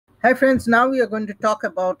Hi friends, now we are going to talk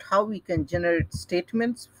about how we can generate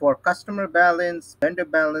statements for customer balance, vendor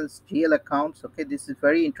balance, GL accounts. Okay, this is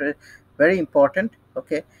very important.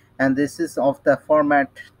 Okay, and this is of the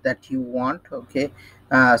format that you want. Okay,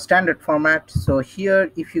 standard format. So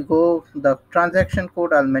here, if you go the transaction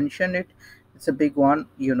code, I'll mention it. It's a big one.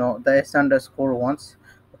 You know the S underscore ones.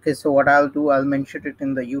 Okay, so what I'll do, I'll mention it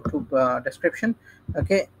in the YouTube description.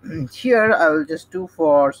 Okay, here I will just do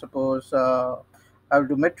for suppose. I'll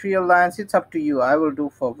do material lines. It's up to you. I will do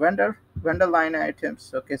for vendor line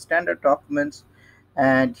items. Okay, standard documents,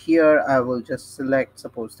 and here I will just select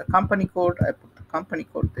suppose the company code. I put the company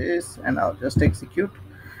code this, and I'll just execute.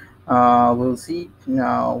 We'll see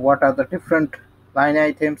what are the different line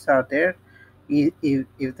items are there,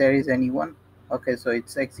 if there is anyone. Okay, so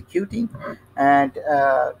it's executing, and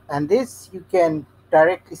this you can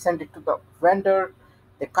directly send it to the vendor,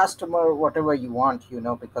 the customer, whatever you want,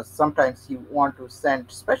 because sometimes you want to send,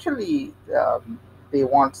 especially they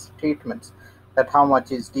want statements that how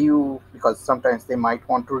much is due, because sometimes they might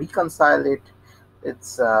want to reconcile it.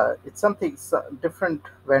 It's something different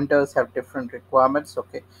vendors have different requirements.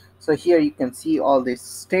 Okay, so here you can see all these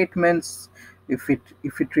statements if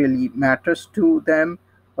it really matters to them.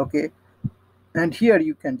 Okay, and here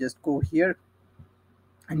you can just go here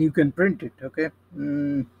and you can print it. Okay,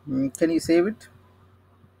 can you save it?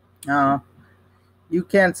 uh, you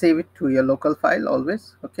can save it to your local file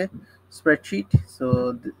always. Okay, spreadsheet,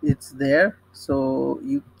 so it's there. So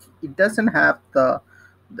it doesn't have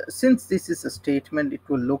since this is a statement, it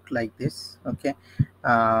will look like this. Okay,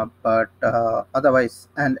 but otherwise,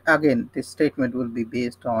 and again, this statement will be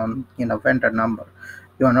based on vendor number.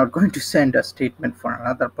 You are not going to send a statement for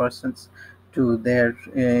another person's to their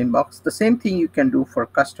inbox. The same thing you can do for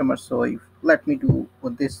customers. So if let me do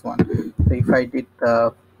with this one. So if I did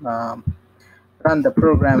the run the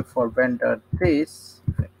program for vendor this,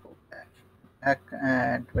 if I go back,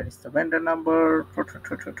 and where is the vendor number,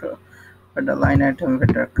 vendor line item,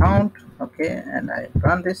 vendor account. Okay, and I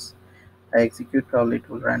run this, I execute, probably it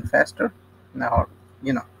will run faster now.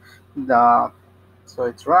 you know the so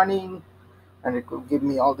it's running, and it will give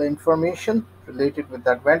me all the information related with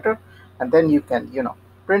that vendor, and then you can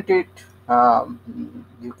print it.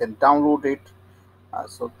 You can download it.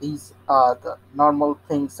 So these are the normal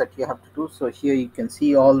things that you have to do. So here you can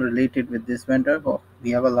see all related with this vendor. Oh,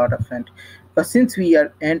 we have a lot of but since we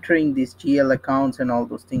are entering these GL accounts and all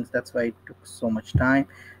those things, that's why it took so much time.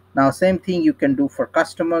 Now same thing you can do for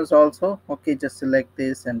customers also. Okay, just select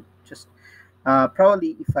this and just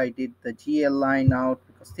probably if I did the GL line out,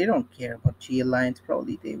 because they don't care about GL lines,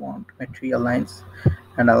 probably they want material lines,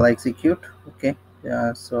 and I'll execute. Okay,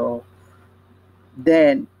 so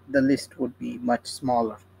then the list would be much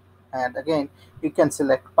smaller. And again, you can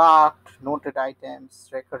select parked, noted items,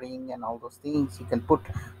 recurring, and all those things. You can put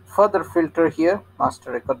further filter here,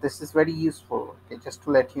 master record. This is very useful. Okay, just to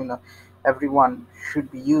let you know, everyone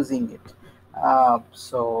should be using it.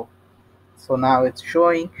 So now it's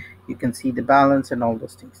showing. You can see the balance and all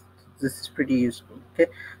those things. This is pretty useful.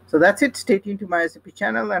 Okay, so that's it. Stay tuned to my SAP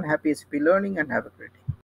channel, and happy SAP learning, and have a great day.